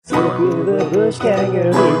the bush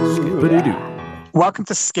kangaroo. Welcome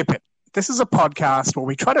to Skip It. This is a podcast where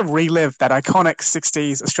we try to relive that iconic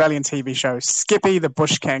 60s Australian TV show, Skippy the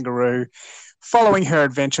Bush Kangaroo, following her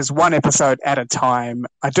adventures one episode at a time.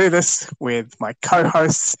 I do this with my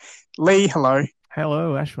co-hosts, Lee, hello.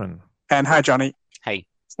 Hello, Ashwin. And hi, Johnny. Hey.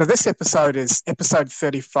 So this episode is episode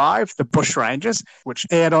 35, The Bushrangers, which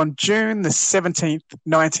aired on June the 17th,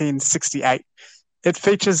 1968. It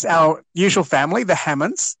features our usual family, the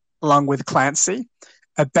Hammonds, along with Clancy,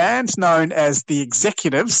 a band known as the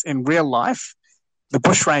Executives in real life, the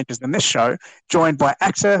Bushrangers in this show, joined by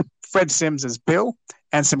actor Fred Sims as Bill,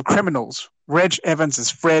 and some criminals, Reg Evans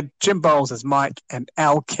as Fred, Jim Bowles as Mike, and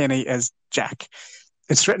Al Kenny as Jack.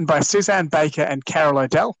 It's written by Suzanne Baker and Carol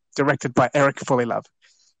O'Dell, directed by Eric Fullilove.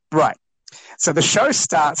 Right. So the show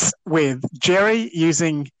starts with Jerry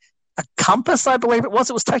using a compass, I believe it was.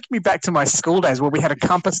 It was taking me back to my school days where we had a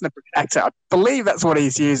compass and a protractor. I believe that's what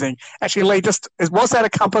he's using. Actually, Lee, was that a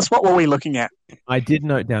compass? What were we looking at? I did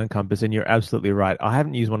note down compass, and you're absolutely right. I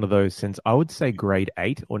haven't used one of those since, I would say, grade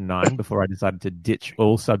 8 or 9 before I decided to ditch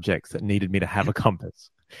all subjects that needed me to have a compass.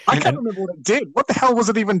 I can't remember what it did. What the hell was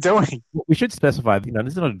it even doing? We should specify,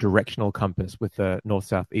 this is not a directional compass with the north,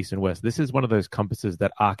 south, east, and west. This is one of those compasses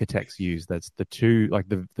that architects use. That's the two, like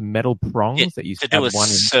the metal prongs that you to do a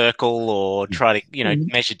circle or try to,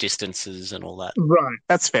 measure distances and all that. Right,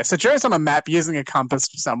 that's fair. So Jerry's on a map using a compass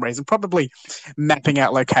for some reason, probably mapping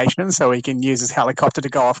out locations so he can use his helicopter to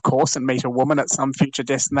go off course and meet a woman at some future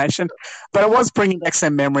destination. But it was bringing back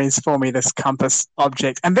some memories for me, this compass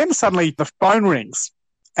object. And then suddenly the phone rings.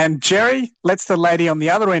 And Jerry lets the lady on the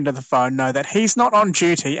other end of the phone know that he's not on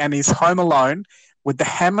duty and he's home alone with the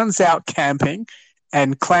Hammonds out camping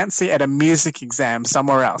and Clancy at a music exam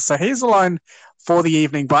somewhere else. So he's alone for the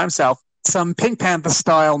evening by himself. Some Pink Panther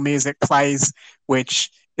style music plays, which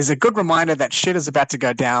is a good reminder that shit is about to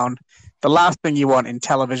go down. The last thing you want in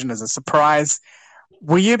television is a surprise.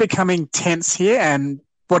 Were you becoming tense here? And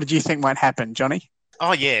what did you think might happen, Johnny?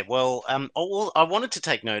 Oh, yeah. Well, I wanted to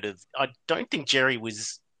take note of, I don't think Jerry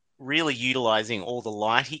was really utilizing all the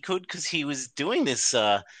light he could, because he was doing this,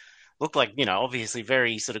 looked like, obviously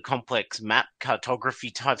very sort of complex map cartography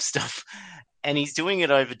type stuff. And he's doing it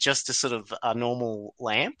over just a sort of a normal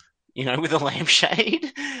lamp, with a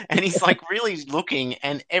lampshade. And he's like really looking,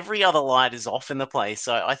 and every other light is off in the place.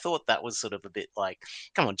 So I thought that was sort of a bit like,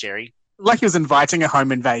 come on, Jerry. Like he was inviting a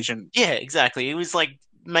home invasion. Yeah, exactly. It was like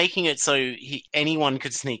making it so anyone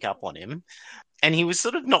could sneak up on him. And he was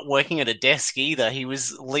sort of not working at a desk either. He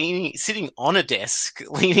was sitting on a desk,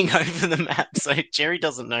 leaning over the map. So Jerry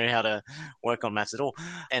doesn't know how to work on maps at all.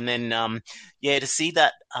 And then, to see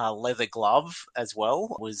that leather glove as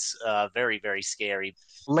well was very, very scary.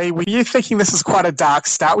 Lee, were you thinking this is quite a dark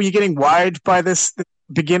start? Were you getting worried by this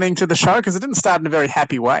beginning to the show? Because it didn't start in a very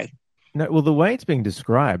happy way. No, well, the way it's being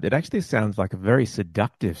described, it actually sounds like a very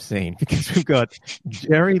seductive scene, because we've got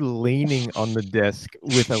Jerry leaning on the desk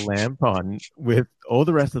with a lamp on, with all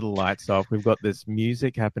the rest of the lights off. We've got this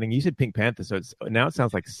music happening. You said Pink Panther, so now it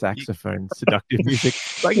sounds like saxophone, seductive music.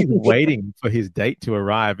 It's like he's waiting for his date to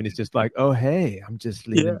arrive, and he's just like, oh, hey, I'm just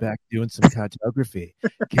leaning back doing some cartography.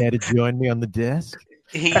 Care to join me on the desk?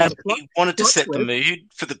 He wanted to set the mood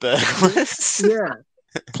for the burglars. Yeah.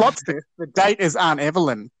 Plot twist, the date is Aunt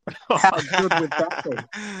Evelyn. How good would that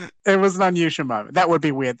be? It was an unusual moment. That would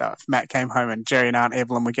be weird, though, if Matt came home and Jerry and Aunt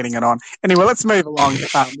Evelyn were getting it on. Anyway, let's move along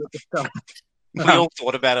with the stuff. We all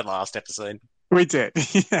thought about it last episode. We did,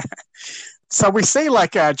 yeah. So we see,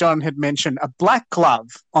 like John had mentioned, a black glove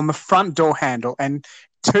on the front door handle and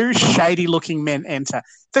two shady-looking men enter.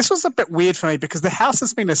 This was a bit weird for me because the house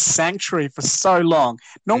has been a sanctuary for so long.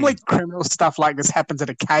 Normally, criminal stuff like this happens at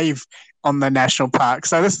a cave on the national park.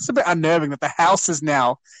 So this is a bit unnerving that the house is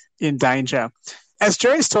now in danger. As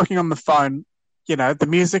Jerry's talking on the phone, the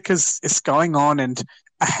music is going on, and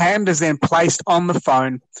a hand is then placed on the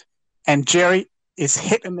phone, and Jerry is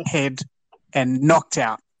hit in the head and knocked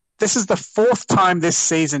out. This is the fourth time this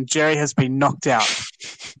season Jerry has been knocked out.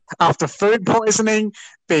 After food poisoning,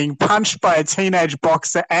 being punched by a teenage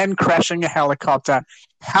boxer, and crashing a helicopter.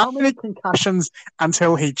 How many concussions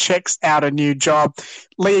until he checks out a new job?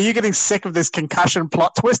 Lee, are you getting sick of this concussion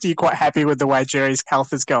plot twist? Are you quite happy with the way Jerry's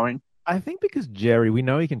health is going? I think because Jerry, we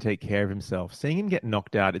know he can take care of himself. Seeing him get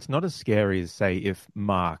knocked out, it's not as scary as, say, if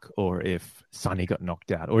Mark or if Sonny got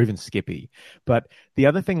knocked out, or even Skippy. But the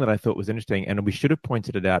other thing that I thought was interesting, and we should have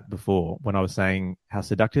pointed it out before when I was saying how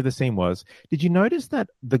seductive the scene was, did you notice that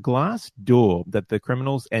the glass door that the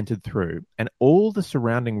criminals entered through and all the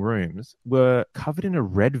surrounding rooms were covered in a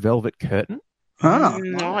red velvet curtain? Oh,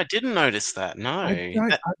 No, I didn't notice that. No.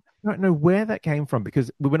 I don't know where that came from,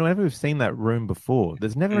 because whenever we've seen that room before,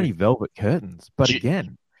 there's never any velvet curtains. But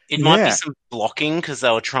again, it might be Yeah. some blocking because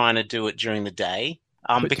they were trying to do it during the day.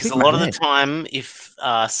 But Because a keep in lot of the mind- time, if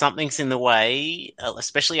something's in the way,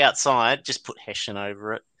 especially outside, just put hessian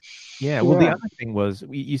over it. yeah, well, the Yeah. other thing was,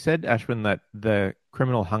 you said, Ashwin, that the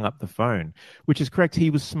criminal hung up the phone, which is correct. He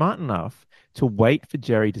was smart enough to wait for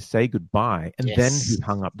Jerry to say goodbye, and then Yes. he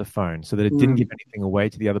hung up the phone so that it didn't give anything away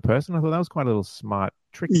to the other person. I thought that was quite a little smart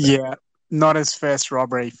trick there. Yeah, not his first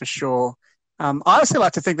robbery for sure. I honestly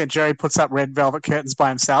like to think that Jerry puts up red velvet curtains by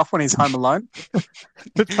himself when he's home alone.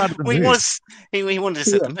 That's part of the Well, he mood. wanted to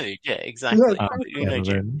set the mood. Yeah, exactly. Yeah, We know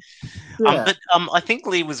Jerry. Clever. But I think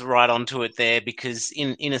Lee was right onto it there, because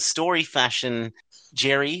in a story fashion,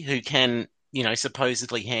 Jerry, who can,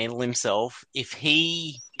 supposedly handle himself, if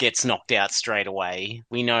he gets knocked out straight away,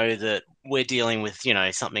 we know that we're dealing with,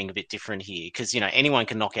 something a bit different here, because, anyone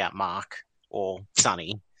can knock out Mark or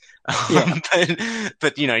Sonny. Yeah.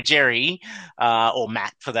 But Jerry, or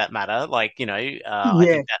Matt for that matter, I think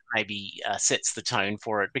that maybe sets the tone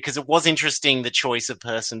for it, because it was interesting, the choice of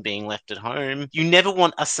person being left at home. You never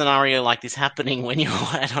want a scenario like this happening when you're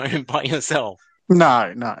at home by yourself.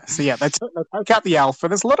 No. So yeah, they take out the alpha.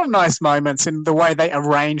 There's a lot of nice moments in the way they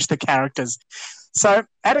arrange the characters. So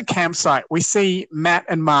at a campsite, we see Matt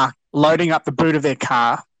and Mark loading up the boot of their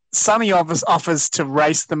car. Sonny offers to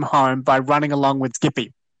race them home by running along with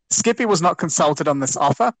Skippy. Skippy was not consulted on this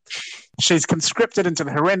offer. She's conscripted into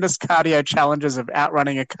the horrendous cardio challenges of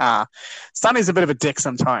outrunning a car. Sonny's a bit of a dick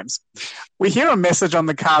sometimes. We hear a message on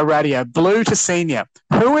the car radio, Blue to Senior.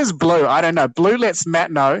 Who is Blue? I don't know. Blue lets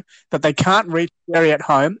Matt know that they can't reach Jerry at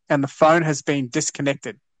home and the phone has been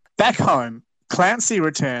disconnected. Back home, Clancy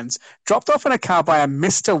returns, dropped off in a car by a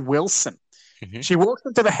Mr. Wilson. Mhm. She walks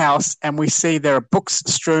into the house and we see there are books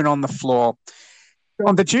strewn on the floor.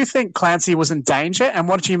 John, did you think Clancy was in danger? And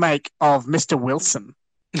what did you make of Mr. Wilson?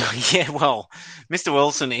 Yeah, well, Mr.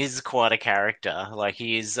 Wilson is quite a character.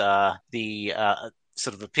 He is the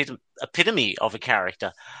sort of epitome of a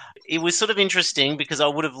character. It was sort of interesting because I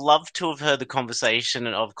would have loved to have heard the conversation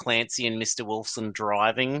of Clancy and Mr. Wilson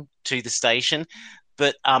driving to the station.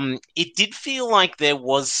 But it did feel like there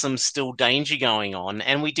was some still danger going on,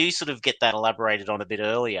 and we do sort of get that elaborated on a bit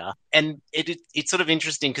earlier. And it's sort of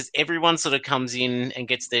interesting because everyone sort of comes in and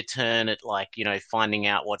gets their turn at finding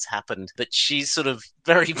out what's happened. But she's sort of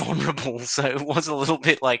very vulnerable, so it was a little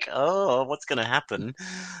bit like, oh, what's going to happen?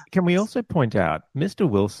 Can we also point out, Mr.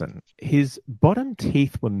 Wilson, his bottom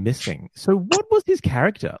teeth were missing. So what was his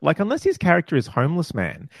character? Unless his character is homeless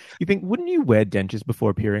man, you think, wouldn't you wear dentures before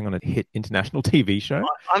appearing on a hit international TV show?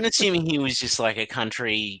 I'm assuming he was just like a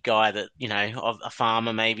country guy that, a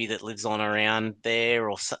farmer maybe that lives on around there,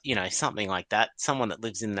 or, something like that. Someone that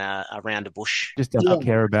lives around a bush. Just doesn't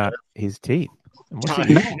care about his teeth. And what's No,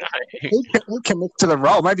 he- no. He commits to the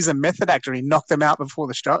role. Maybe he's a method actor. He knocked them out before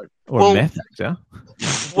the show. Or Well- a meth actor.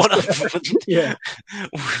 Yeah.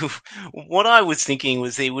 What I was thinking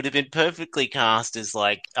was he would have been perfectly cast as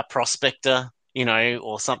like a prospector,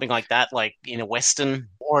 or something like that, like in a Western,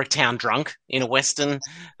 or a town drunk in a Western.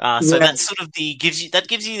 So that's sort of gives you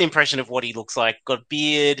the impression of what he looks like. Got a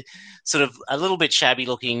beard, sort of a little bit shabby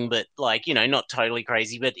looking, but not totally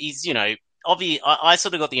crazy. But he's, obvious. I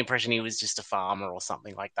sort of got the impression he was just a farmer or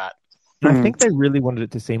something like that. I think they really wanted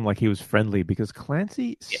it to seem like he was friendly because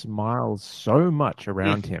Clancy smiles so much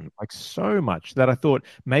around him, so much, that I thought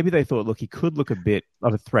maybe they thought, look, he could look a bit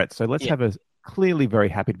of a threat. So let's have clearly very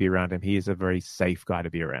happy to be around him. He is a very safe guy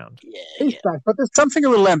to be around. He's back, but there's something a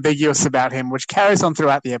little ambiguous about him, which carries on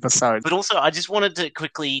throughout the episode. But also, I just wanted to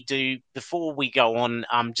quickly do, before we go on,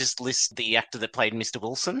 just list the actor that played Mr.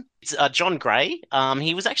 Wilson. It's John Gray.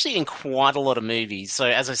 He was actually in quite a lot of movies. So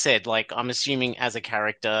as I said, I'm assuming as a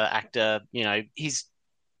character actor, he's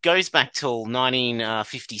goes back till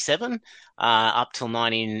 1957, up till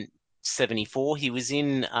 1974. He was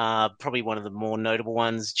in probably one of the more notable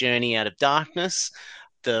ones, Journey Out of Darkness,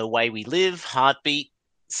 The Way We Live, Heartbeat,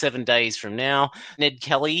 7 Days From Now, Ned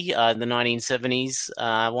Kelly, the 1970s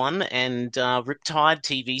one, and Riptide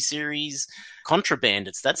TV series,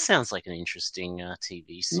 Contrabandits. That sounds like an interesting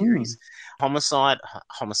TV series. Homicide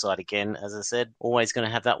again, as I said, always going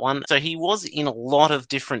to have that one. So he was in a lot of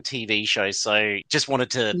different TV shows, so just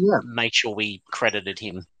wanted to make sure we credited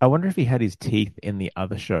him. I wonder if he had his teeth in the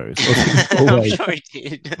other shows. I'm sure he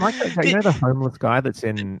did. Like the homeless guy that's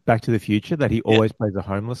in Back to the Future, that he always plays a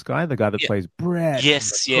homeless guy, the guy that plays Brett.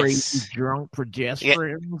 Yes, Crazy drunk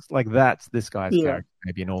progesterones. Like that's this guy's character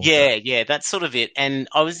maybe in all. Yeah, that's sort of it. And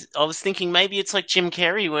I was thinking maybe it's like Jim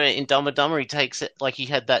Carrey, where in Dumb and Dumber he takes it like he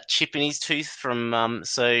had that chip in his tooth from.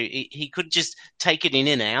 So he could just take it in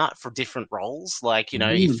and out for different roles. Like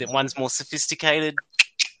if the one's more sophisticated,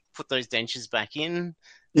 put those dentures back in.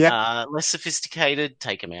 Yeah. Less sophisticated,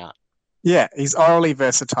 take them out. Yeah, he's orally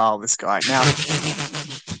versatile, this guy. Now,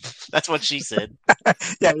 that's what she said.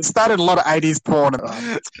 Yeah, he started a lot of 80s porn.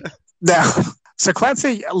 Now, so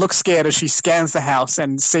Clancy looks scared as she scans the house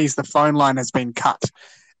and sees the phone line has been cut.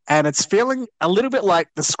 And it's feeling a little bit like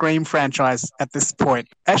the Scream franchise at this point.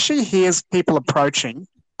 As she hears people approaching,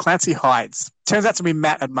 Clancy hides. Turns out to be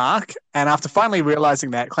Matt and Mark. And after finally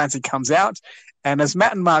realizing that, Clancy comes out. And as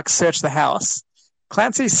Matt and Mark search the house,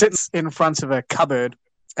 Clancy sits in front of a cupboard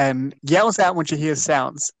and yells out when she hears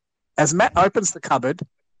sounds. As Matt opens the cupboard,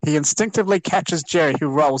 he instinctively catches Jerry, who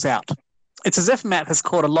rolls out. It's as if Matt has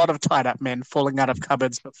caught a lot of tied-up men falling out of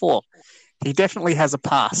cupboards before. He definitely has a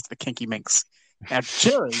past, the kinky minx. Now,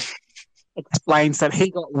 Jerry explains that he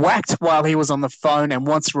got whacked while he was on the phone and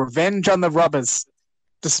wants revenge on the robbers.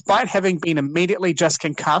 Despite having been immediately just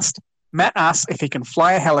concussed, Matt asks if he can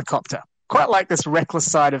fly a helicopter. Quite like this reckless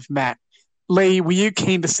side of Matt. Lee, were you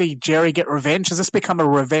keen to see Jerry get revenge? Has this become a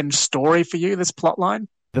revenge story for you, this plotline?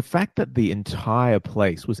 The fact that the entire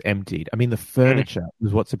place was emptied, I mean, the furniture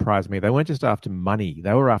was what surprised me. They weren't just after money.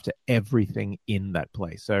 They were after everything in that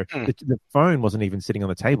place. So the phone wasn't even sitting on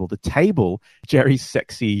the table. The table, Jerry's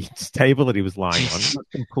sexy table that he was lying on, was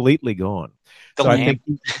completely gone. The lamp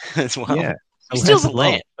as well. Yeah. He steals a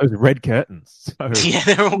lamp. Those red curtains. So, yeah,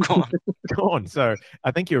 they're all gone. Gone. So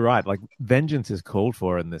I think you're right. Like, vengeance is called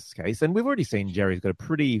for in this case. And we've already seen Jerry's got a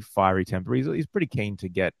pretty fiery temper. He's pretty keen to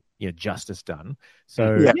get justice done.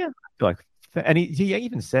 So yeah, I feel like, and he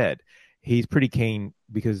even said he's pretty keen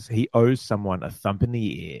because he owes someone a thump in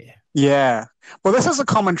the ear. Yeah. Well, this is a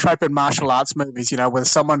common trope in martial arts movies, where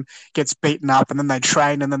someone gets beaten up and then they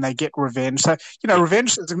train and then they get revenge. So,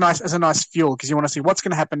 revenge is a nice fuel because you want to see what's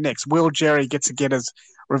going to happen next. Will Jerry get his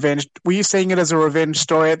revenge? Were you seeing it as a revenge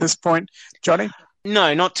story at this point, Johnny?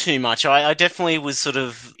 No, not too much. I definitely was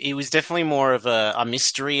it was definitely more of a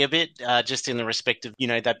mystery a bit, just in the respect of,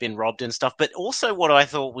 they've been robbed and stuff. But also what I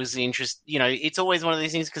thought was the interest, it's always one of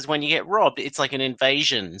these things because when you get robbed, it's like an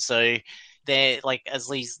invasion. So their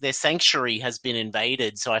sanctuary has been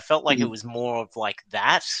invaded. So I felt like it was more of like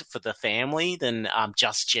that for the family than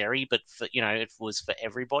just Jerry, but for, it was for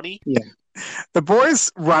everybody. Yeah. The boys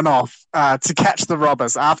run off to catch the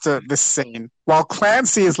robbers after this scene, while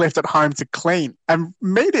Clancy is left at home to clean. And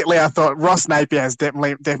immediately I thought Ross Napier has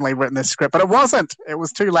definitely written this script, but it wasn't. It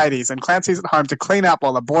was two ladies, and Clancy's at home to clean up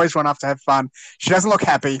while the boys run off to have fun. She doesn't look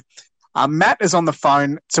happy. Matt is on the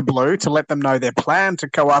phone to Blue to let them know their plan to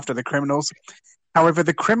go after the criminals. However,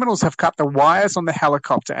 the criminals have cut the wires on the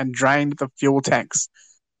helicopter and drained the fuel tanks.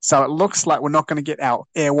 So it looks like we're not going to get our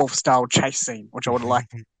Airwolf-style chase scene, which I would have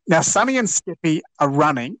liked. Now, Sonny and Skippy are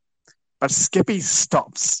running, but Skippy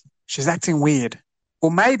stops. She's acting weird.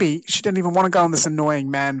 Or maybe she didn't even want to go on this annoying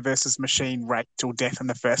man versus machine race till death in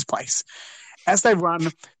the first place. As they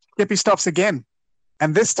run, Skippy stops again.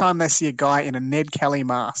 And this time they see a guy in a Ned Kelly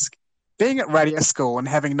mask. Being at radio school and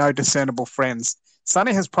having no discernible friends,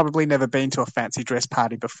 Sonny has probably never been to a fancy dress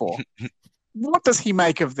party before. What does he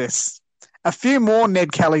make of this? A few more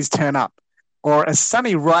Ned Kellys turn up. Or as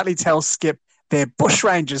Sonny rightly tells Skip, they're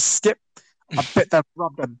bushrangers, Skip. I bet they've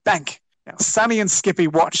robbed a bank. Now, Sonny and Skippy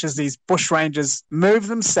watch as these bushrangers move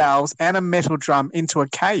themselves and a metal drum into a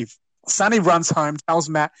cave. Sonny runs home, tells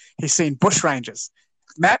Matt he's seen bushrangers.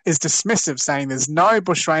 Matt is dismissive, saying there's no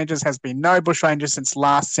bushrangers, has been no bushrangers since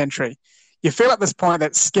last century. You feel at this point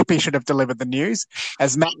that Skippy should have delivered the news,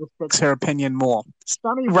 as Matt respects her opinion more.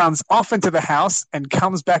 Sonny runs off into the house and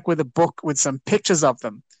comes back with a book with some pictures of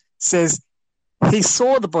them. Says he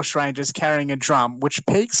saw the bushrangers carrying a drum, which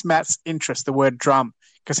piques Matt's interest, the word drum,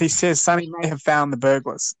 because he says Sonny may have found the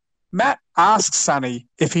burglars. Matt asks Sonny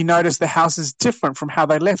if he noticed the house is different from how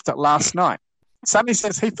they left it last night. Sonny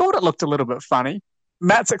says he thought it looked a little bit funny.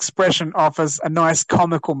 Matt's expression offers a nice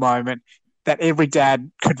comical moment that every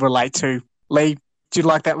dad could relate to. Lee, do you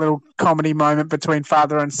like that little comedy moment between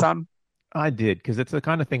father and son? I did, because it's the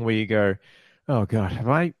kind of thing where you go, oh, God, have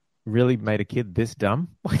I really made a kid this dumb?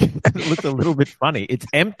 Like, it looks a little bit funny. It's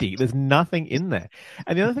empty. There's nothing in there.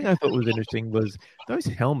 And the other thing I thought was interesting was those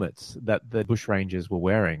helmets that the bushrangers were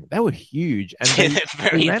wearing. They were huge. And they're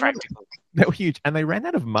very practical. They were huge. And they ran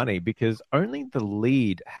out of money because only the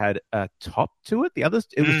lead had a top to it. The others,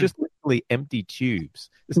 it was just literally empty tubes.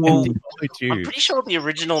 Just Well, empty hollow tubes. I'm pretty sure the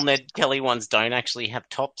original Ned Kelly ones don't actually have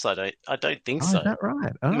tops. I don't think Oh, so. is that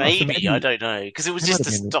right? Oh, so Maybe, I don't know, because it was It just might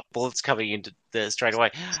to have been- stop bullets coming into the straight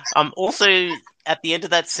away. Also, at the end of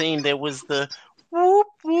that scene, there was the whoop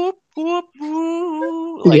whoop whoop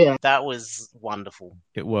whoop. Like Yeah. that was wonderful.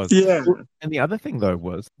 It was. Yeah. And the other thing, though,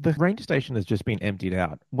 was the ranger station has just been emptied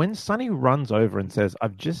out. When Sonny runs over and says,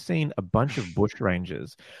 I've just seen a bunch of bush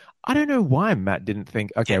rangers, I don't know why Matt didn't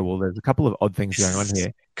think, okay, well, there's a couple of odd things going on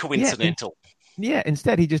here. Coincidental. Yeah,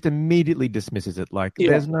 instead, he just immediately dismisses it like,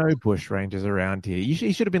 there's no bush rangers around here.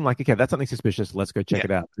 He should have been like, okay, that's something suspicious. Let's go check it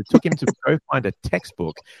out. It took him to go find a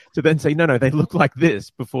textbook to then say, no, they look like this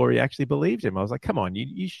before he actually believed him. I was like, come on,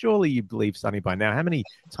 you surely you believe Sonny by now. How many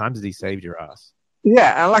times has he saved your ass?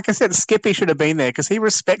 Yeah, and like I said, Skippy should have been there because he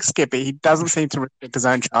respects Skippy. He doesn't seem to respect his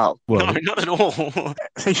own child. Well, No, not at all.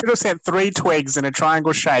 He should have sent 3 twigs in a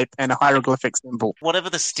triangle shape and a hieroglyphic symbol. Whatever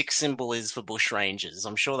the stick symbol is for bush rangers,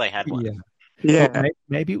 I'm sure they had one. yeah. Yeah. Well,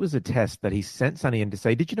 maybe it was a test that he sent Sonny in to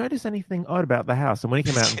say, did you notice anything odd about the house? And when he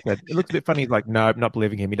came out and said, it looks a bit funny, he's like, no, I'm not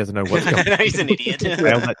believing him. He doesn't know what's going on. He's an idiot.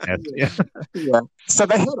 Failed that test. Yeah. Yeah. So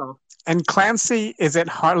they head off, and Clancy is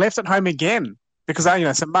left at home again because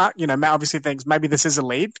so Matt obviously thinks maybe this is a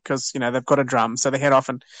lead because they've got a drum, so they head off,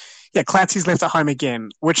 and Clancy's left at home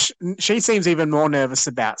again, which she seems even more nervous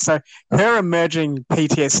about. So her emerging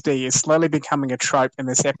PTSD is slowly becoming a trope in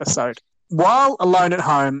this episode. While alone at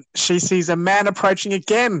home, she sees a man approaching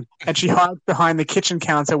again, and she hides behind the kitchen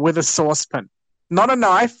counter with a saucepan. Not a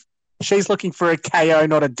knife. She's looking for a KO,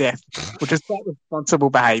 not a death, which is quite responsible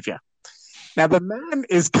behavior. Now, the man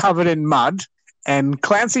is covered in mud, and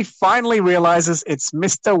Clancy finally realizes it's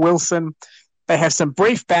Mr. Wilson. They have some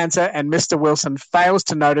brief banter, and Mr. Wilson fails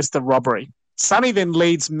to notice the robbery. Sonny then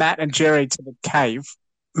leads Matt and Jerry to the cave.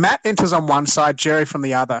 Matt enters on one side, Jerry from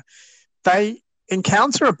the other. They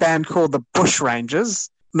encounter a band called the Bush Rangers,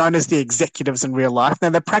 known as the Executives in real life. Now,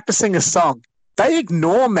 they're practicing a song. They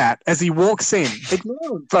ignore Matt as he walks in,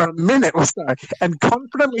 ignore him for a minute or so, and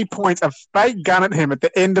confidently point a fake gun at him at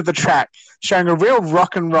the end of the track, showing a real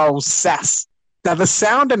rock and roll sass. Now, the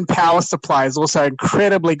sound and power supply is also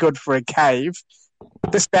incredibly good for a cave.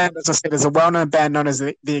 This band, as I said, is a well-known band known as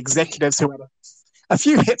the Executives, who had a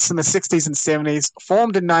few hits in the 60s and 70s,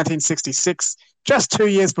 formed in 1966, just 2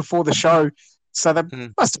 years before the show. So they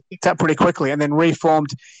must have picked up pretty quickly and then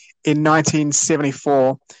reformed in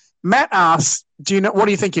 1974. Matt asks, what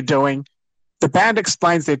do you think you're doing? The band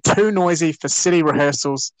explains they're too noisy for city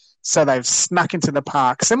rehearsals, so they've snuck into the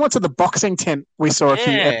park. Similar to the boxing tent we saw a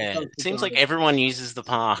few episodes ago. It seems like everyone uses the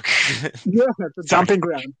park. Yeah, it's a dumping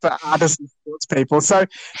ground for artists and sports people. So,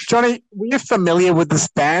 Johnny, were you familiar with this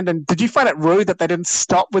band? And did you find it rude that they didn't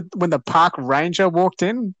stop when the park ranger walked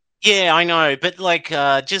in? Yeah, I know, but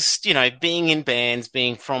just, being in bands,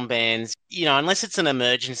 being from bands, unless it's an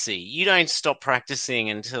emergency, you don't stop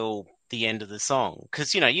practicing until the end of the song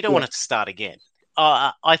because, you don't want it to start again.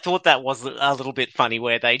 I thought that was a little bit funny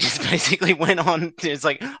where they just basically went on, it's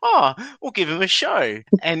like, we'll give him a show.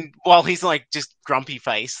 And while he's like just grumpy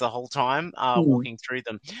face the whole time, walking through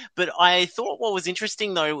them. But I thought what was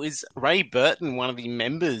interesting though is Ray Burton, one of the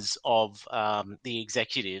members of the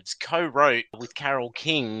Executives, co-wrote with Carole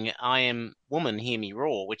King, I Am Woman, Hear Me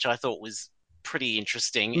Roar, which I thought was pretty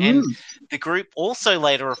interesting. And the group also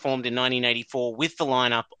later reformed in 1984 with the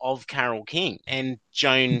lineup of Carole King and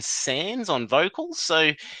Joan Sands on vocals.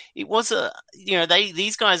 So it was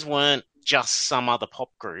these guys weren't just some other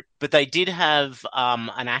pop group, but they did have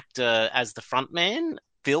an actor as the frontman,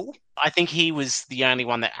 Phil. I think he was the only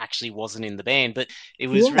one that actually wasn't in the band, but it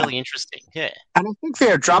was really interesting. Yeah. And I think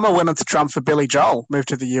their drummer went on to drum for Billy Joel, moved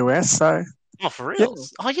to the US, so... Oh, for real? Yeah.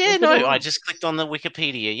 Oh, yeah, no, I just clicked on the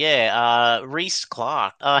Wikipedia. Yeah, Reese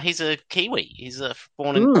Clark. He's a Kiwi. He's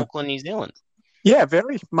born in Auckland, New Zealand. Yeah,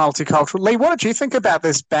 very multicultural. Lee, what did you think about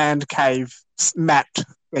this band cave Matt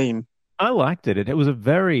theme? I liked it. It was a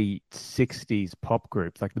very 60s pop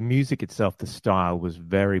group. Like the music itself, the style was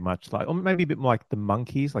very much like, or maybe a bit more like the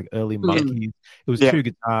Monkees, like early Monkees. It was 2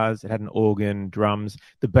 guitars. It had an organ, drums.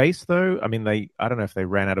 The bass, though, I mean, I don't know if they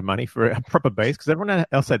ran out of money for a proper bass because everyone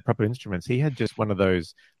else had proper instruments. He had just one of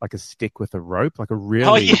those, like a stick with a rope, like a really...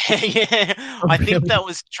 Oh, yeah. I think that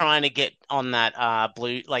was trying to get on that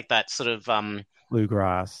blue, like that sort of...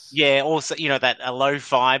 bluegrass. Yeah, also, that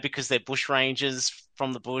lo-fi because they're bush rangers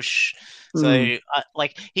from the bush. So,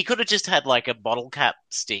 he could have just had like a bottle cap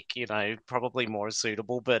stick, probably more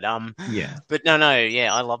suitable. But But no,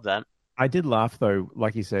 I love that. I did laugh though,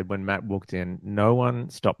 like you said, when Matt walked in, no one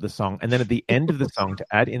stopped the song. And then at the end of the song, to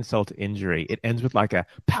add insult to injury, it ends with like a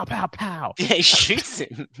pow, pow, pow. Yeah, he shoots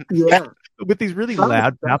him. Yeah. With these really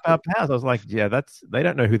loud pow, pow, pows. I was like, yeah, they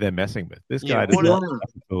don't know who they're messing with. This guy does not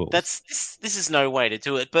fools. This is no way to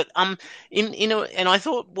do it. But and I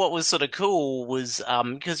thought what was sort of cool was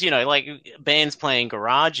because like bands playing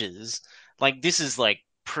garages, like this is like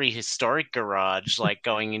prehistoric garage, like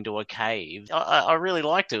going into a cave. I really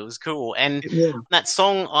liked it. It was cool. And that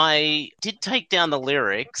song, I did take down the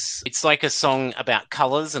lyrics. It's like a song about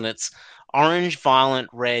colors, and it's orange, violet,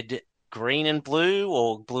 red, green and blue,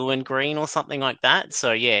 or blue and green, or something like that.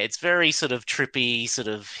 So yeah, it's very sort of trippy, sort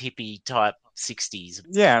of hippie type 60s.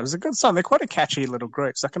 Yeah, it was a good song. They're quite a catchy little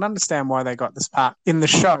group, so I can understand why they got this part in the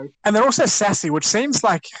show. And they're also sassy, which seems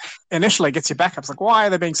like initially gets you back up. It's like, why are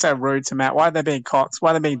they being so rude to Matt? Why are they being cocks?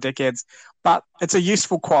 Why are they being dickheads? But it's a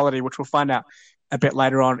useful quality, which we'll find out a bit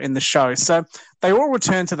later on in the show. So they all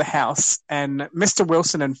return to the house, and Mr.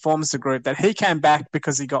 Wilson informs the group that he came back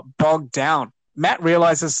because he got bogged down. Matt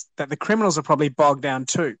realizes that the criminals are probably bogged down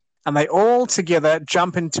too, and they all together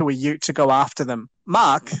jump into a ute to go after them.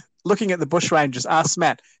 Mark, looking at the bushrangers, asks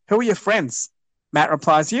Matt, who are your friends? Matt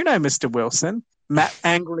replies, you know, Mr. Wilson. Matt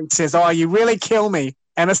angrily says, oh, you really kill me.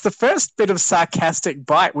 And it's the first bit of sarcastic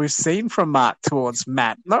bite we've seen from Mark towards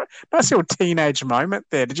Matt. Nice little teenage moment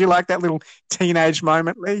there. Did you like that little teenage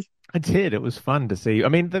moment, Lee? I did. It was fun to see. I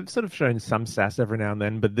mean, they've sort of shown some sass every now and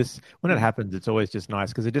then, but when it happens, it's always just nice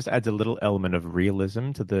because it just adds a little element of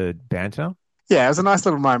realism to the banter. Yeah, it was a nice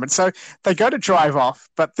little moment. So they go to drive off,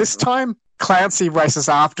 but this time Clancy races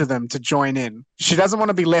after them to join in. She doesn't want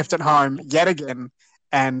to be left at home yet again,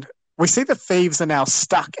 and we see the thieves are now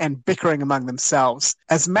stuck and bickering among themselves.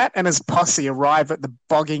 As Matt and his posse arrive at the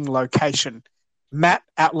bogging location, Matt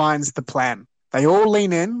outlines the plan. They all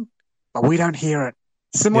lean in, but we don't hear it.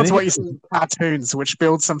 Similar to what you see in cartoons, which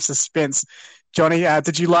builds some suspense. Johnny,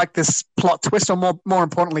 did you like this plot twist, or more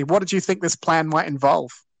importantly, what did you think this plan might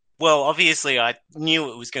involve? Well, obviously, I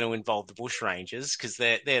knew it was going to involve the bushrangers because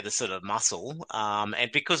they're the sort of muscle,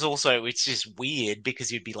 and because also it's just weird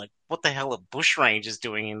because you'd be like, "What the hell are bushrangers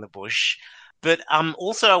doing in the bush?" But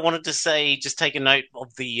also, I wanted to say, just take a note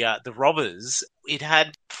of the robbers. It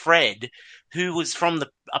had Fred, who was from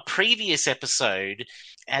a previous episode,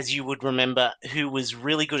 as you would remember, who was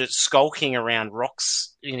really good at skulking around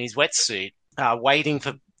rocks in his wetsuit, waiting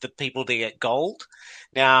for the people to get gold.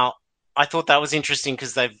 Now, I thought that was interesting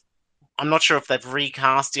because I'm not sure if they've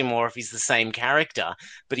recast him or if he's the same character,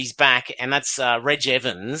 but he's back, and that's Reg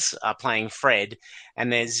Evans playing Fred,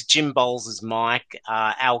 and there's Jim Bowles as Mike,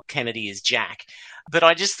 Al Kennedy as Jack. But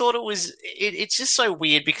I just thought it's just so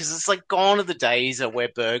weird because it's like gone are the days where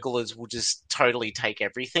burglars will just totally take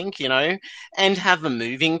everything, and have a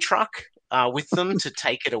moving truck with them to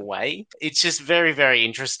take it away. It's just very, very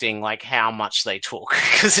interesting, like how much they took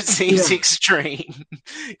because it seems extreme.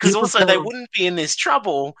 Because also they wouldn't be in this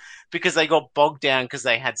trouble because they got bogged down because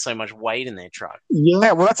they had so much weight in their truck.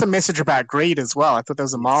 Yeah, well, that's a message about greed as well. I thought there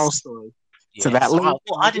was a moral story to that. Well,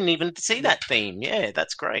 I didn't even see that theme. Yeah,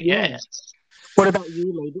 that's great. Yeah. What about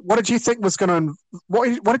you, Lee? What did you think was going to?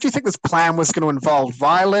 What did you think this plan was going to involve?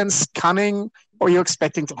 Violence, cunning? What were you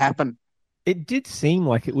expecting to happen? It did seem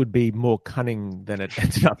like it would be more cunning than it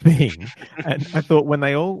ended up being. And I thought when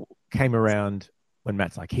they all came around, when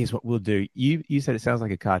Matt's like, here's what we'll do. You said it sounds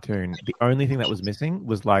like a cartoon. The only thing that was missing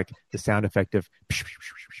was like the sound effect of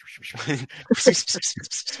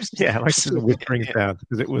yeah, like the whispering sounds,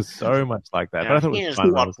 because it was so much like that. But I thought it was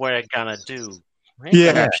fun. What we're gonna do.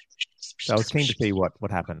 Yeah. So I was keen to see what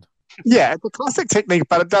happened. Yeah, it's a classic technique,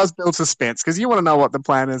 but it does build suspense because you want to know what the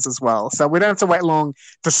plan is as well. So we don't have to wait long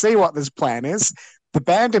to see what this plan is. The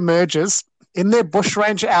band emerges in their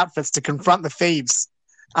bushranger outfits to confront the thieves.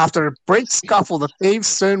 After a brief scuffle, the thieves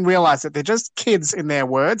soon realize that they're just kids in their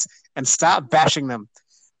words and start bashing them.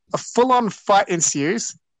 A full-on fight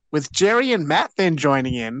ensues, with Jerry and Matt then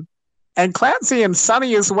joining in, and Clancy and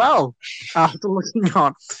Sonny as well, after looking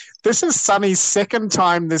on. This is Sonny's second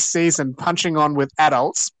time this season punching on with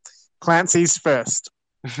adults. Clancy's first.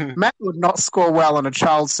 Matt would not score well on a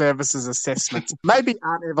child services assessment. Maybe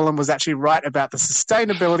Aunt Evelyn was actually right about the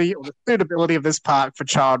sustainability or the suitability of this park for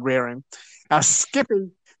child rearing. Our Skippy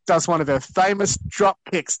does one of her famous drop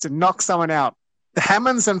kicks to knock someone out. The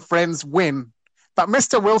Hammonds and friends win, but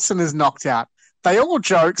Mr. Wilson is knocked out. They all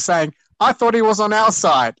joke, saying, I thought he was on our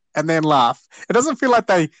side, and then laugh. It doesn't feel like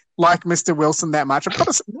they like Mr. Wilson that much.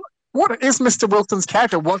 What is Mr. Wilson's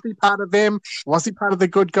character? Was he part of them? Was he part of the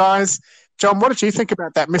good guys? John, what did you think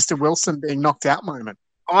about that Mr. Wilson being knocked out moment?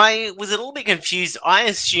 I was a little bit confused. I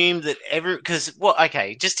assumed that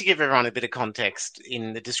just to give everyone a bit of context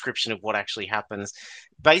in the description of what actually happens,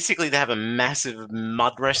 basically they have a massive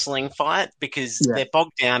mud wrestling fight because they're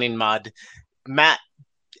bogged down in mud. Matt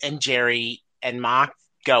and Jerry and Mark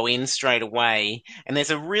go in straight away, and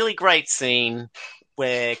there's a really great scene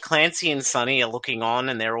where Clancy and Sonny are looking on,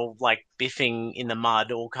 and they're all like biffing in the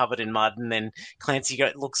mud, all covered in mud. And then Clancy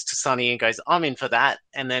looks to Sonny and goes, "I'm in for that."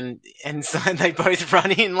 And so they both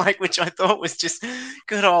run in, which I thought was just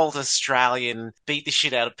good old Australian beat the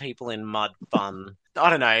shit out of people in mud fun. I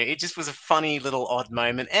don't know. It just was a funny little odd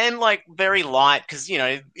moment, and very light because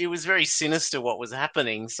it was very sinister what was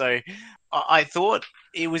happening. So I thought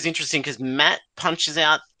it was interesting because Matt punches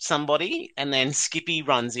out somebody, and then Skippy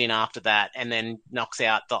runs in after that, and then knocks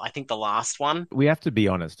out I think the last one. We have to be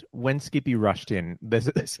honest. When Skippy rushed in, there's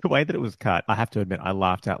the way that it was cut. I have to admit, I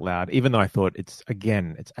laughed out loud, even though I thought it's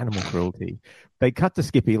animal cruelty. They cut to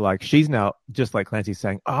Skippy she's now just like Clancy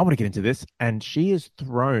saying, "Oh, I want to get into this," and she is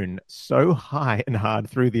thrown so high and hard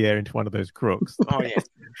through the air into one of those crooks. Oh yeah,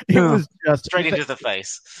 it was just straight into the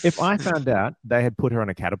face. If I found out they had put her on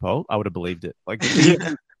a catapult, I would have believed it. She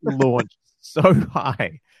launched so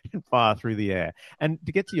high and far through the air. And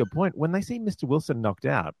to get to your point, when they see Mr. Wilson knocked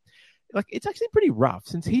out, it's actually pretty rough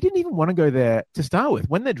since he didn't even want to go there to start with.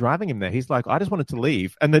 When they're driving him there, he's like, "I just wanted to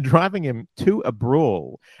leave." And they're driving him to a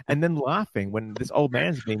brawl and then laughing when this old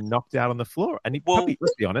man's being knocked out on the floor. And probably,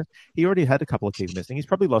 let's be honest, he already had a couple of teeth missing. He's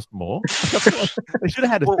probably lost more. They should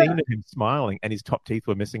have had a scene of him smiling and his top teeth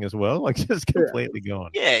were missing as well. Just completely gone.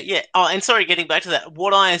 Yeah. Oh, and sorry, getting back to that,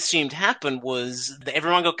 what I assumed happened was that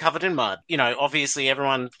everyone got covered in mud. Obviously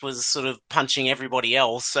everyone was sort of punching everybody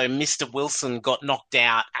else. So Mr. Wilson got knocked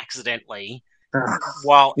out accidentally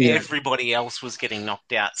while everybody else was getting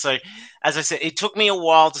knocked out. So, as I said, it took me a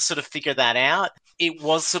while to sort of figure that out. It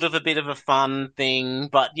was sort of a bit of a fun thing,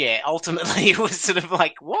 but ultimately it was sort of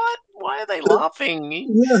like, what? Why are they laughing?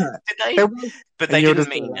 Yeah. But they didn't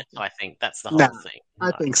mean it, I think. That's the whole thing.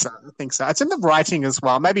 I think so. It's in the writing as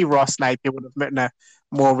well. Maybe Ross Napier would have written a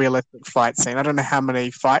more realistic fight scene. I don't know how many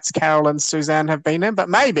fights Carol and Suzanne have been in, but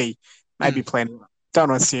maybe plenty. Don't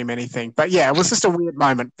assume anything. But yeah, it was just a weird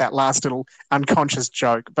moment, that last little unconscious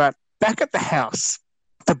joke. But back at the house,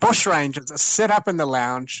 the Bushrangers are set up in the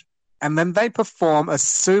lounge, and then they perform a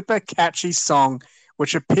super catchy song,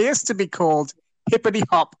 which appears to be called Hippity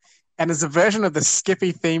Hop, and is a version of the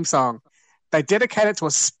Skippy theme song. They dedicate it to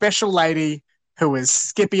a special lady who is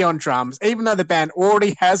Skippy on drums. Even though the band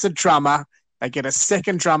already has a drummer, they get a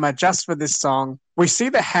second drummer just for this song. We see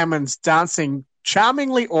the Hammonds dancing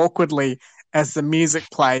charmingly awkwardly as the music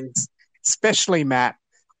plays, especially Matt.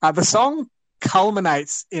 The song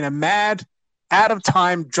culminates in a mad,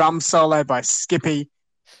 out-of-time drum solo by Skippy.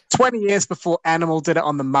 20 years before Animal did it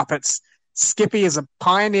on the Muppets, Skippy is a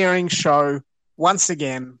pioneering show once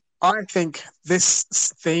again. I think this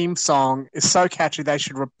theme song is so catchy they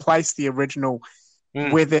should replace the original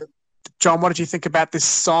with it. John, what did you think about this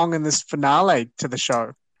song and this finale to the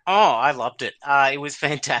show? Oh, I loved it. It was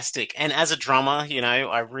fantastic. And as a drummer,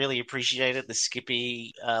 I really appreciated the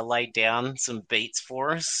Skippy laid down some beats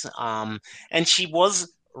for us. And she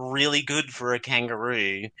was really good for a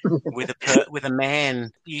kangaroo with a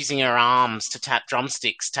man using her arms to tap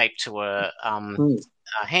drumsticks taped to her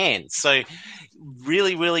hands. So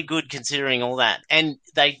really, really good considering all that. And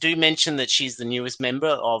they do mention that she's the newest member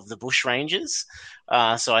of the Bushrangers.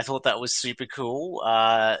 So I thought that was super cool.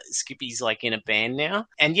 Skippy's in a band now.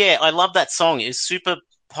 And yeah, I love that song. It's super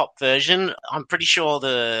pop version. I'm pretty sure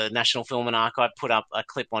the National Film and Archive put up a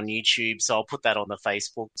clip on YouTube, so I'll put that on the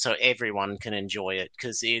Facebook so everyone can enjoy it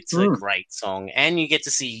because it's a great song. And you get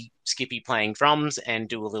to see Skippy playing drums and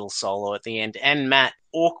do a little solo at the end. And Matt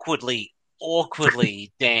awkwardly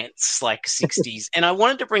dance like 60s. And I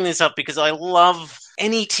wanted to bring this up because I love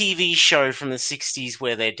any TV show from the 60s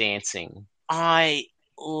where they're dancing. I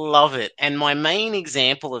love it. And my main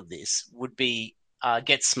example of this would be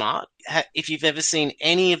Get Smart. If you've ever seen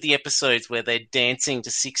any of the episodes where they're dancing to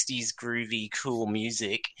 60s groovy, cool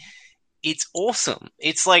music, it's awesome.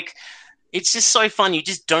 It's just so fun. You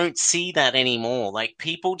just don't see that anymore.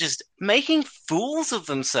 People just making fools of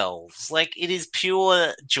themselves. It is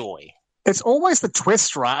pure joy. It's always the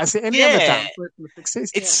twist, right? Is there any other dance from the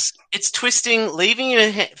 60s? It's twisting, leaving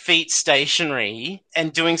your feet stationary,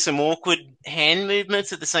 and doing some awkward hand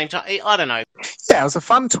movements at the same time. I don't know. Yeah, it was a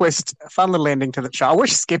fun twist, a fun little ending to the show. I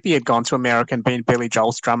wish Skippy had gone to America and been Billy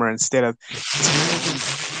Joel's drummer instead of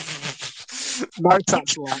no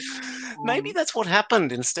touch light. Maybe that's what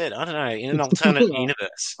happened instead. I don't know, in an alternate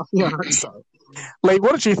universe. Yeah, I hope so. Lee,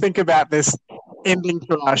 what did you think about this ending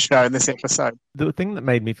to our show in this episode. The thing that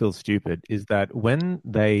made me feel stupid is that when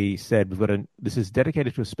they said this is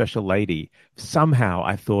dedicated to a special lady, somehow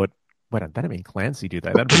I thought, wait, that didn't mean Clancy, do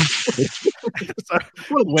they? So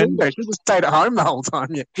when she just stayed at home the whole time.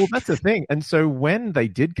 Yeah. Well, that's the thing. And so when they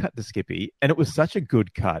did cut to Skippy, and it was such a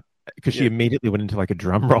good cut because she immediately went into like a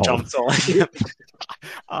drum roll.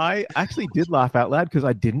 I actually did laugh out loud because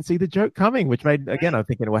I didn't see the joke coming, which made, again, I'm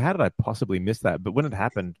thinking, well, how did I possibly miss that? But when it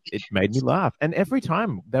happened, it made me laugh. And every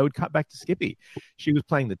time they would cut back to Skippy, she was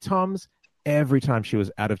playing the toms. Every time she was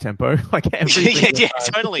out of tempo, like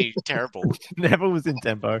totally terrible. Never was in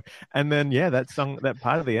tempo. And then, that song, that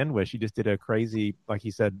part of the end where she just did a crazy, like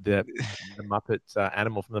you said, the Muppets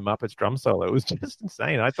animal from the Muppets drum solo. It was just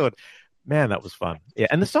insane. I thought, man, that was fun. Yeah,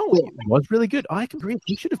 and the song was really good. I can agree.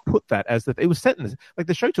 You should have put that as it was set in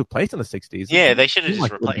the show took place in the 60s. Yeah, they should have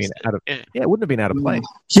just replaced it. It wouldn't have been out of place.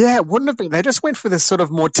 Yeah, it wouldn't have been. They just went for this sort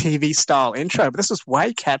of more TV style intro, but this was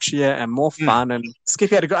way catchier and more fun. And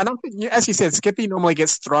Skippy had a good. And I think, as you said, Skippy normally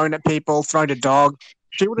gets thrown at people, thrown to dog.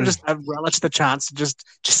 She would have just relished the chance to just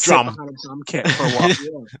drum behind a drum kit for a while.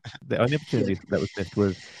 Yeah. The only opportunity that was missed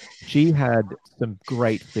was she had some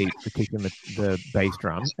great feet for kicking the bass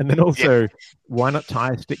drum, and then also why not tie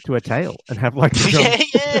a stick to her tail and have like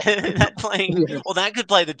that playing, or that could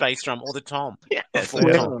play the bass drum or the tom.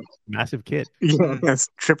 Massive kit. Yes,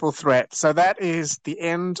 triple threat. So that is the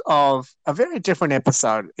end of a very different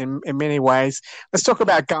episode in many ways. Let's talk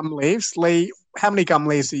about gum leaves. Lee, how many gum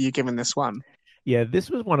leaves are you giving this one? Yeah, this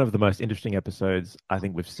was one of the most interesting episodes I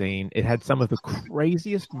think we've seen. It had some of the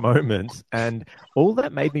craziest moments, and all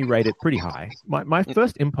that made me rate it pretty high. My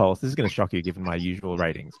first impulse, this is going to shock you given my usual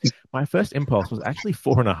ratings, my first impulse was actually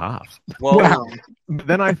 4.5. Wow. But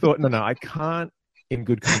then I thought, no, I can't in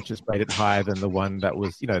good conscience rate it higher than the one that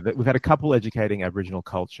was, that we've had a couple educating Aboriginal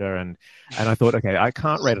culture, and I thought, okay, I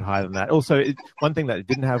can't rate it higher than that. Also, one thing that it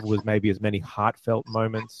didn't have was maybe as many heartfelt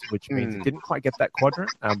moments, which means it didn't quite get that quadrant,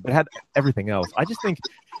 but it had everything else. I just think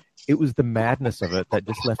it was the madness of it that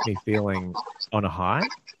just left me feeling on a high.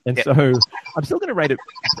 And so I'm still going to rate it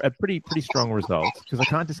a pretty strong result because I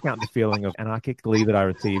can't discount the feeling of anarchic glee that I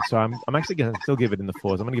received. So I'm actually going to still give it in the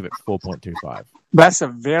 4s. I'm going to give it 4.25. That's a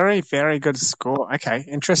very, very good score. Okay,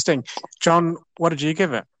 interesting. John, what did you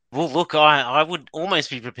give it? Well, look, I would almost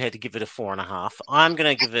be prepared to give it a 4.5. I'm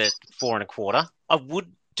going to give it 4.25. I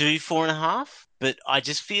would do 4.5, but I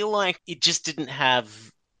just feel like it just didn't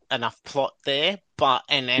have enough plot there, but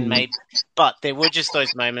there were just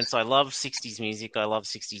those moments. I love 60s music. I love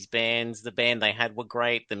 60s bands. The band they had were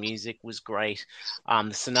great. The music was great.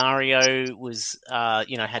 The scenario was,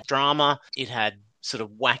 had drama. It had sort of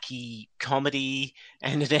wacky comedy,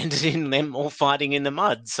 and it ended in them all fighting in the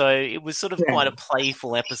mud. So it was sort of quite a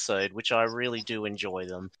playful episode, which I really do enjoy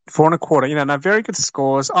them. 4.25, no, very good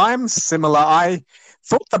scores. I'm similar. I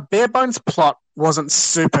thought the bare bones plot wasn't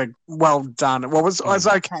super well done. Well, it was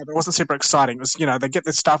okay, but it wasn't super exciting. It was, they get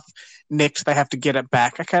this stuff nicked, they have to get it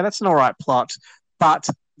back. Okay, that's an all right plot. But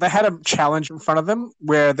they had a challenge in front of them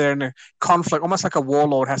where they're in a conflict, almost like a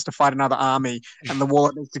warlord has to fight another army, and the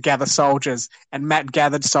warlord needs to gather soldiers. And Matt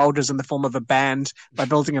gathered soldiers in the form of a band by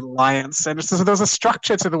building an alliance. And so there was a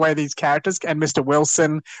structure to the way these characters and Mr.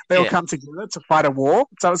 Wilson, they all come together to fight a war.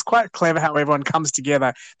 So it was quite clever how everyone comes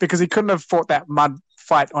together, because he couldn't have fought that mud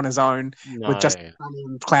fight on his own with just Sonny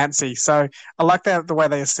and Clancy. So I like the way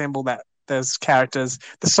they assemble those characters.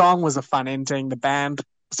 The song was a fun ending. The band,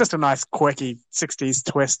 it's just a nice, quirky 60s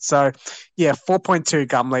twist. So, 4.2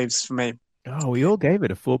 gum leaves for me. Oh, we all gave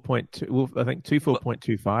it a 4.2. Well, I think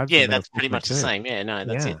 4.25. Yeah, that's pretty much the same. Yeah, no,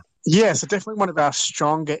 that's it. Yeah, so definitely one of our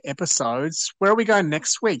stronger episodes. Where are we going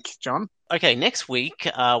next week, John? Okay, next week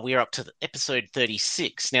we are up to episode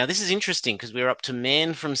 36. Now, this is interesting because we're up to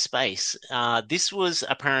Man from Space. This was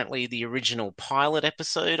apparently the original pilot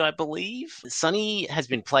episode, I believe. Sonny has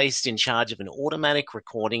been placed in charge of an automatic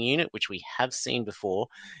recording unit, which we have seen before,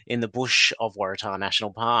 in the bush of Waratah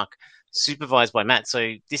National Park, supervised by Matt.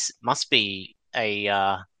 So this must be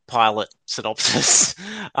a pilot synopsis.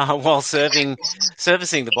 While servicing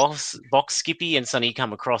the box, Skippy and Sonny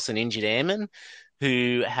come across an injured airman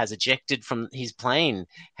who has ejected from his plane,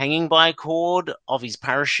 hanging by a cord of his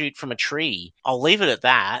parachute from a tree. I'll leave it at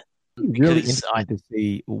that. Really interesting to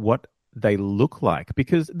see what they look like,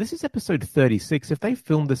 because this is episode 36. If they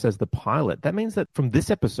filmed this as the pilot, that means that from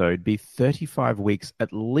this episode be 35 weeks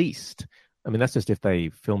at least. I mean, that's just if they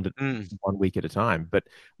filmed it 1 week at a time, but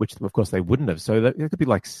which, of course, they wouldn't have. So that could be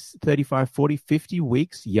like 35, 40, 50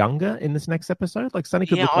 weeks younger in this next episode. Like Sonny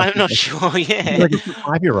could look like... I'm not sure, yeah. Like a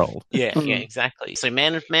 5-year-old. Yeah, exactly. So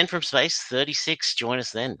Man from Space, 36. Join us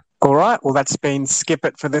then. All right. Well, that's been Skip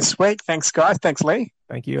It for this week. Thanks, guys. Thanks, Lee.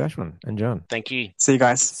 Thank you, Ashwin and John. Thank you. See you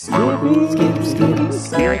guys. Skippy, skip, skip, skip,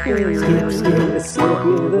 skip, skip, skip,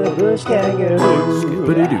 the bush kangaroo.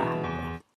 Skip-a-doo.